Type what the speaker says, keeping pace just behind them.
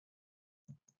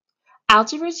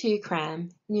Algebra 2 Cram,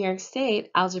 New York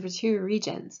State, Algebra 2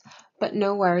 Regents. But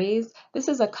no worries, this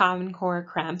is a Common Core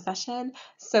Cram session,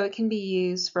 so it can be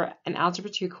used for an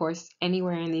Algebra 2 course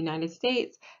anywhere in the United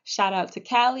States. Shout out to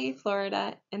Cali,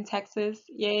 Florida, and Texas,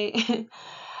 yay!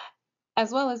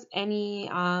 As well as any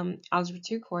Algebra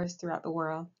 2 course throughout the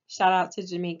world. Shout out to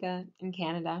Jamaica and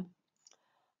Canada.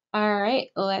 All right,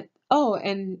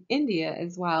 and India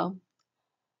as well.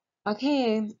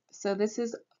 Okay, so this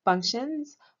is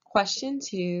functions. Question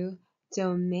 2,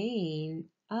 domain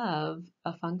of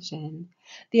a function.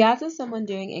 The odds of someone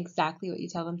doing exactly what you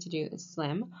tell them to do is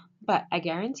slim, but I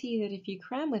guarantee that if you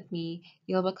cram with me,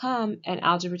 you'll become an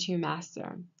Algebra 2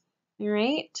 master,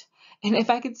 right? And if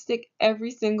I could stick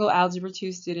every single Algebra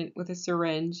 2 student with a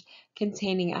syringe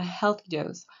containing a healthy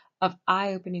dose of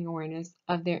eye-opening awareness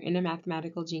of their inner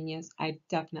mathematical genius, I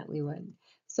definitely would.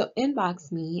 So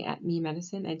inbox me at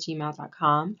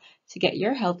memedicine@gmail.com to get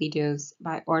your healthy dose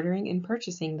by ordering and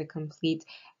purchasing the complete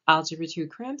Algebra 2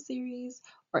 Cram series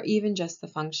or even just the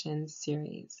Functions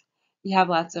series. You have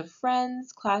lots of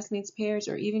friends, classmates, peers,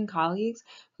 or even colleagues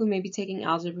who may be taking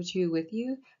Algebra 2 with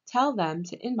you. Tell them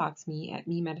to inbox me at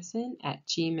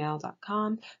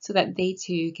memedicine@gmail.com so that they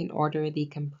too can order the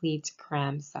complete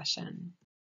Cram session.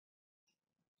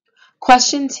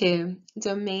 Question 2,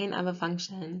 domain of a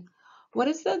function. What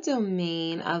is the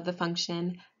domain of the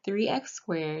function 3x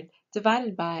squared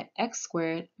divided by x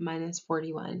squared minus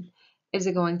 41? Is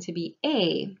it going to be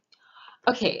A?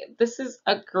 Okay, this is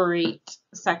a great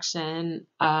section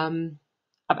of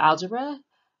algebra.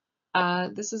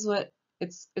 This is what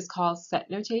it's called set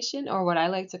notation, or what I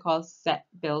like to call set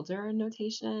builder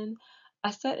notation.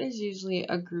 A set is usually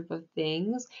a group of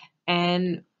things,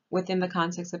 and within the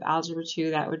context of algebra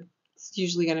 2, it's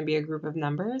usually going to be a group of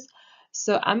numbers.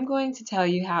 So I'm going to tell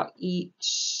you how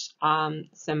each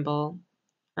symbol,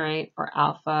 right, or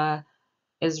alpha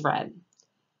is read.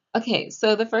 Okay,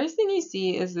 so the first thing you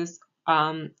see is this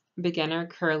beginner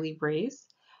curly brace.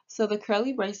 So the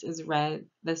curly brace is read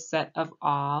the set of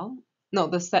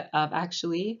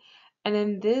actually, and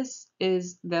then this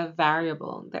is the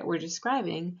variable that we're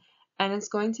describing, and it's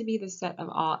going to be the set of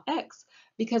all x,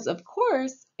 because of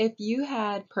course, if you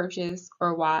had purchased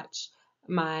or watched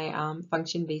my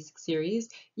function basic series,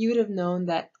 you would have known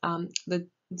that the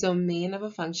domain of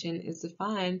a function is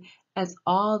defined as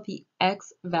all the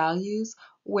x values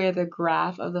where the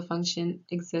graph of the function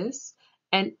exists,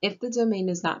 and if the domain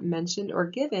is not mentioned or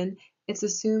given, it's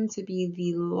assumed to be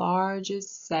the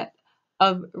largest set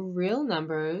of real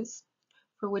numbers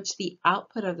for which the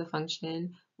output of the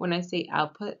function, when I say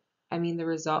output, I mean the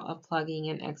result of plugging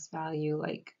in x value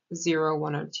like 0,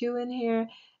 1, or 2 in here,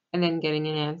 and then getting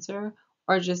an answer,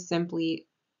 or just simply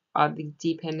the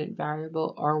dependent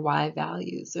variable or y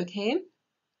values, okay?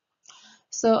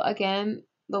 So again,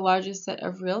 the largest set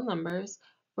of real numbers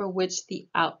for which the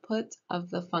output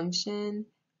of the function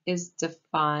is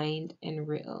defined in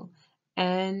real.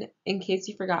 And in case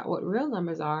you forgot what real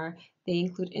numbers are, they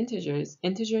include integers.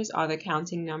 Integers are the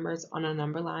counting numbers on a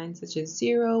number line, such as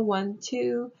 0, 1,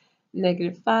 2,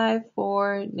 -5,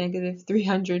 4,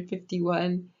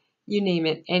 -351, you name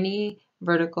it, any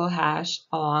vertical hash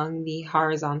along the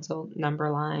horizontal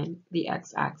number line, the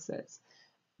x-axis.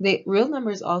 The real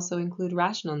numbers also include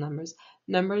rational numbers,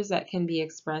 numbers that can be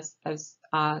expressed as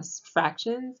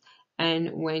fractions,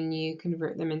 and when you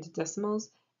convert them into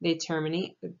decimals, they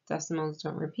terminate, the decimals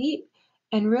don't repeat.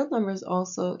 And real numbers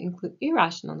also include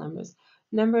irrational numbers,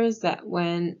 numbers that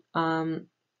when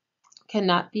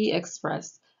cannot be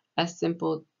expressed as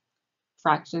simple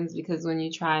fractions, because when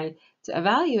you try to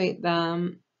evaluate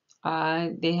them,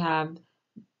 they have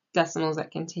decimals that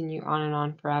continue on and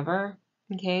on forever,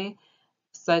 okay?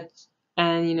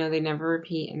 And they never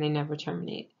repeat and they never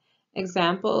terminate.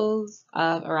 Examples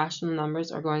of irrational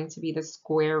numbers are going to be the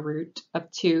square root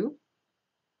of 2.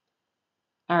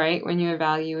 All right, when you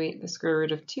evaluate the square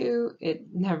root of 2,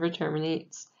 it never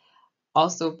terminates.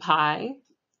 Also pi,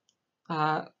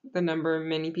 the number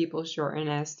many people shorten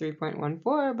as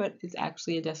 3.14, but it's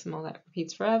actually a decimal that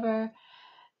repeats forever.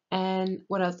 And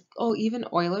what else? Oh, even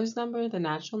Euler's number, the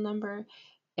natural number,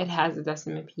 it has a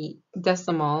decimal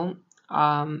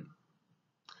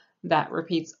that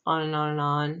repeats on and on and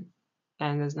on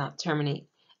and does not terminate.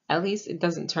 At least it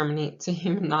doesn't terminate to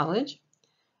human knowledge.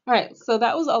 All right, so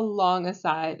that was a long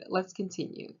aside. Let's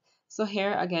continue. So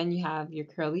here again, you have your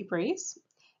curly brace.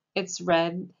 It's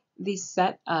read the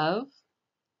set of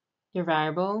your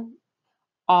variable,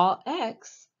 all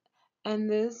x, and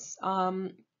this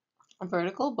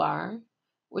vertical bar,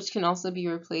 which can also be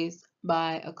replaced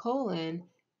by a colon,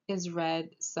 is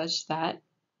read such that,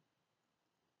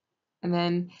 and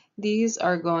then these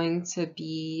are going to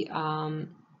be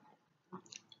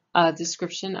a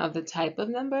description of the type of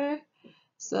number.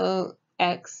 So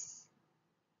x,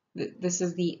 this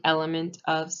is the element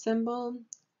of symbol,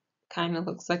 kind of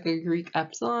looks like a Greek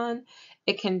epsilon.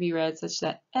 It can be read such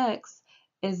that x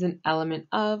is an element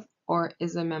of or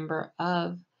is a member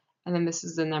of, and then this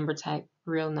is the number type,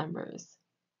 real numbers.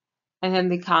 And then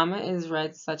the comma is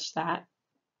read such that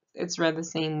it's read the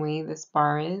same way this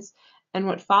bar is. And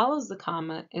what follows the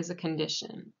comma is a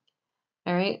condition.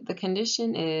 All right, the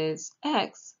condition is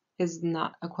x is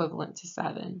not equivalent to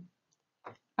 7.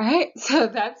 All right, so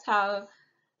that's how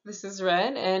this is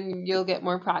read, and you'll get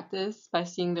more practice by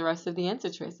seeing the rest of the answer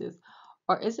choices.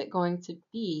 Or is it going to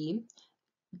be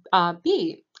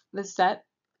B, the set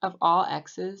of all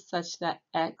x's such that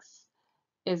x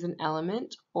is an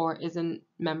element or is a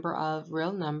member of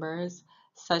real numbers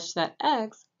such that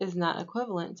x is not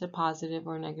equivalent to positive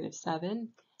or negative 7?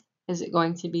 Is it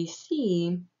going to be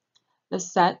C, the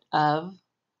set of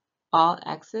all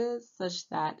x's such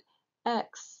that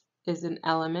x is an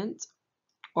element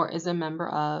or is a member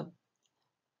of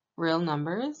real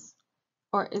numbers?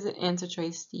 Or is it answer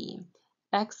choice D,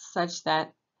 x such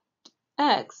that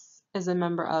x is a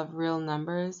member of real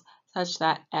numbers such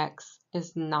that x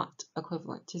is not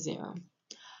equivalent to 0?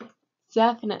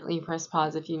 Definitely press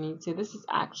pause if you need to. This is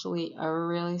actually a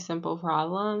really simple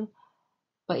problem.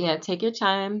 But yeah, take your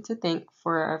time to think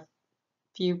for a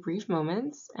few brief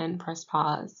moments and press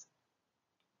pause.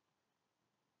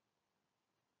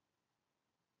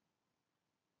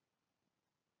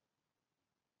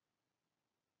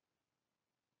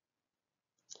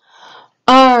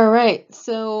 All right,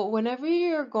 so whenever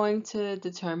you're going to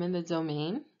determine the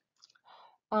domain,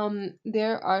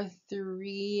 there are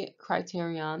 3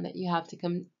 criterion that you have to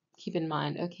keep in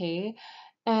mind, okay?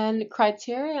 And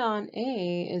criterion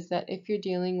A is that if you're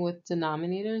dealing with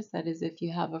denominators, that is if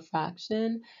you have a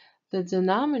fraction, the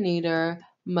denominator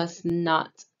must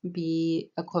not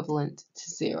be equivalent to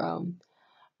 0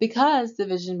 because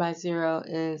division by 0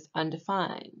 is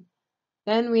undefined.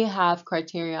 Then we have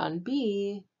criterion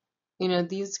B.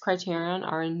 These criterion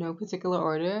are in no particular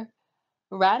order.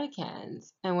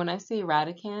 Radicands, and when I say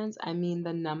radicands, I mean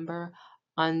the number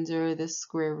under the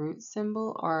square root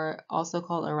symbol, or also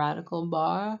called a radical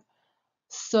bar.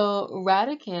 So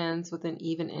radicands with an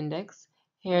even index,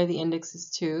 here the index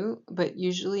is 2, but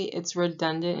usually it's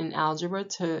redundant in algebra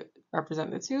to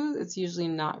represent the 2. It's usually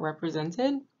not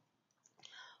represented.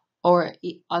 Or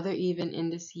other even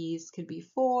indices could be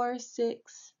 4,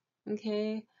 6,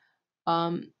 okay?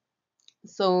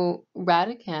 So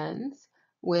radicands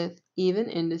with even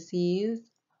indices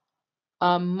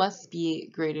must be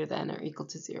greater than or equal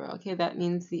to 0. Okay, that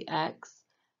means the x,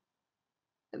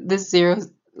 this 0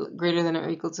 is greater than or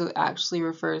equal to actually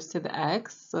refers to the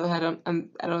x. So I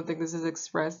don't think this is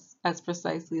expressed as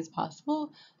precisely as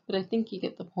possible, but I think you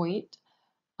get the point.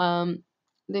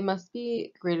 They must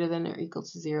be greater than or equal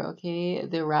to 0. Okay,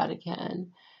 the radicand,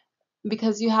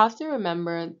 because you have to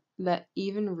remember that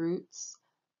even roots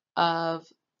of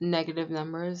negative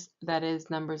numbers, that is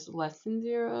numbers less than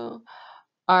 0,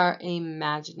 are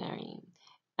imaginary.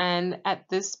 And at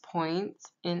this point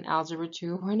in Algebra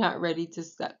 2, we're not ready to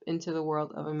step into the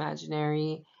world of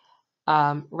imaginary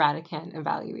radicand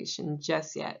evaluation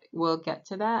just yet. We'll get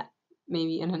to that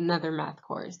maybe in another math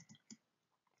course.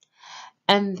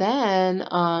 And then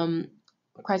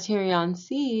criterion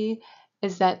C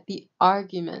is that the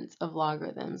argument of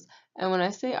logarithms. And when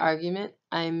I say argument,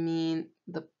 I mean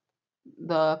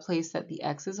the place that the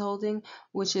x is holding,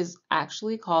 which is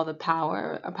actually called a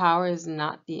power. A power is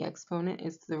not the exponent,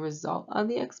 it's the result of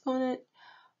the exponent,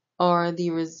 or the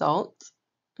result,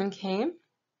 okay?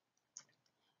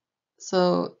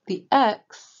 So the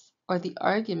x, or the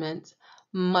argument,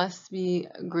 must be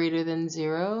greater than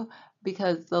 0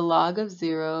 because the log of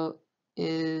 0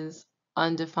 is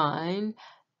undefined.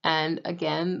 And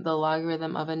again, the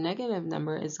logarithm of a negative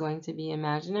number is going to be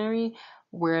imaginary.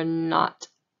 We're not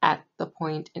at the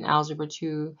point in Algebra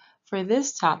 2 for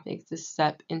this topic to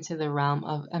step into the realm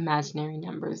of imaginary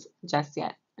numbers just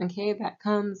yet. Okay, that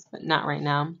comes, but not right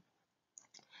now.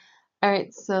 All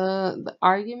right, so the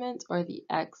argument, or the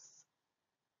x,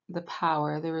 the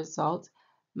power, the result,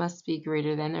 must be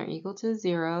greater than or equal to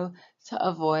 0 to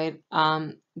avoid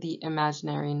the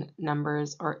imaginary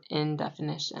numbers or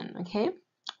indefinition, okay?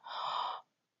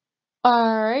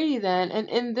 Alrighty then, and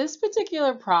in this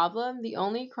particular problem, the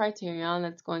only criterion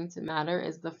that's going to matter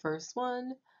is the first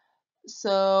one.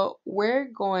 So we're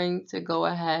going to go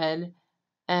ahead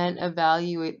and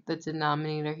evaluate the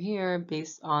denominator here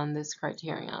based on this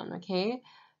criterion, okay?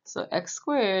 So x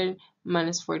squared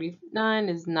minus 49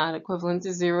 is not equivalent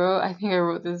to 0. I think I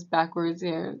wrote this backwards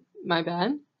here, my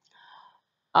bad.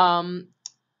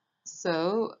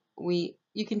 So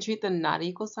you can treat the not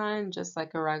equal sign just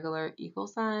like a regular equal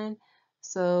sign.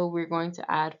 So we're going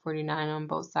to add 49 on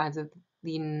both sides of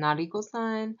the not equal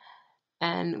sign,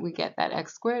 and we get that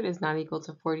x squared is not equal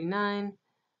to 49.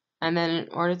 And then in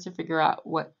order to figure out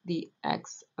what the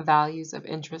x values of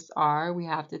interest are, we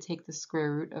have to take the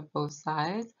square root of both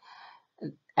sides.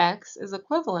 X is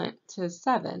equivalent to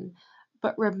 7.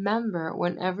 But remember,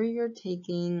 whenever you're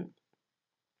taking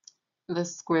the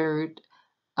square root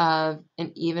of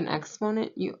an even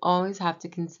exponent, you always have to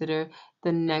consider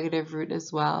the negative root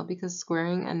as well, because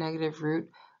squaring a negative root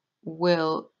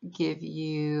will give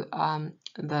you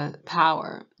the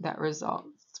power that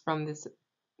results from this,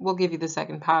 will give you the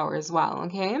second power as well,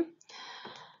 okay?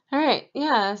 All right,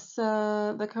 yeah,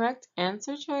 so the correct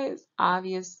answer choice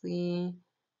obviously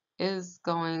is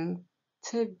going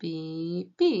to be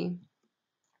B.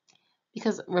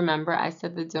 Because remember, I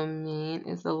said the domain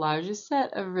is the largest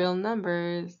set of real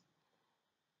numbers.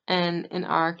 And in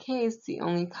our case, the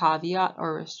only caveat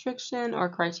or restriction or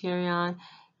criterion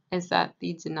is that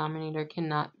the denominator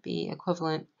cannot be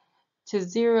equivalent to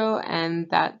 0, and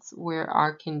that's where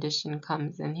our condition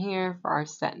comes in here for our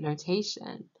set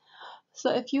notation.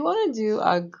 So if you want to do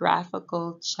a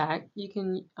graphical check, you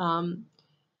can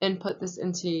input this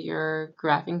into your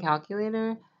graphing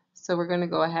calculator. So we're going to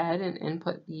go ahead and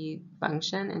input the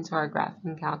function into our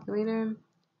graphing calculator.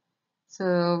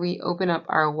 So we open up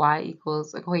our y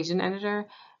equals equation editor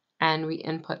and we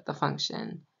input the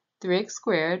function. 3x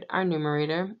squared, our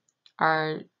numerator,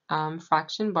 our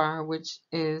fraction bar, which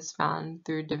is found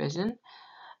through division,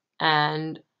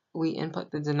 and we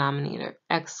input the denominator,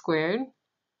 x squared,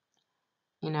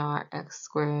 our x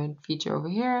squared feature over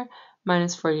here,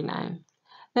 minus 49.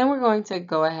 Then we're going to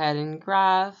go ahead and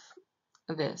graph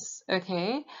this,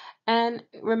 okay? And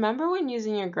remember, when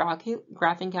using your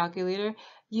graphing calculator,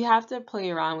 you have to play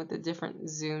around with the different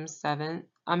zoom 7.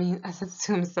 I said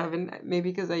zoom 7,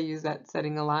 maybe because I use that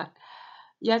setting a lot.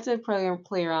 You have to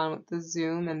play around with the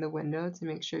zoom and the window to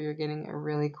make sure you're getting a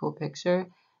really cool picture.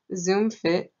 Zoom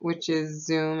fit, which is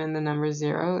zoom and the number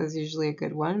 0, is usually a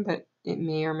good one, but it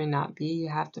may or may not be. You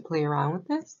have to play around with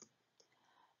this.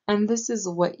 And this is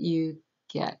what you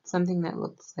get, something that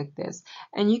looks like this.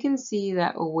 And you can see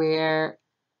that where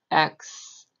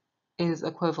x is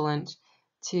equivalent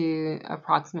to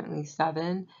approximately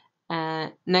 7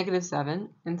 and negative 7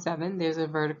 and 7, there's a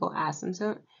vertical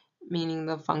asymptote, meaning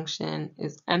the function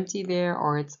is empty there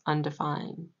or it's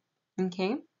undefined.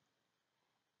 Okay?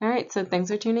 All right, so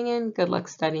thanks for tuning in. Good luck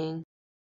studying.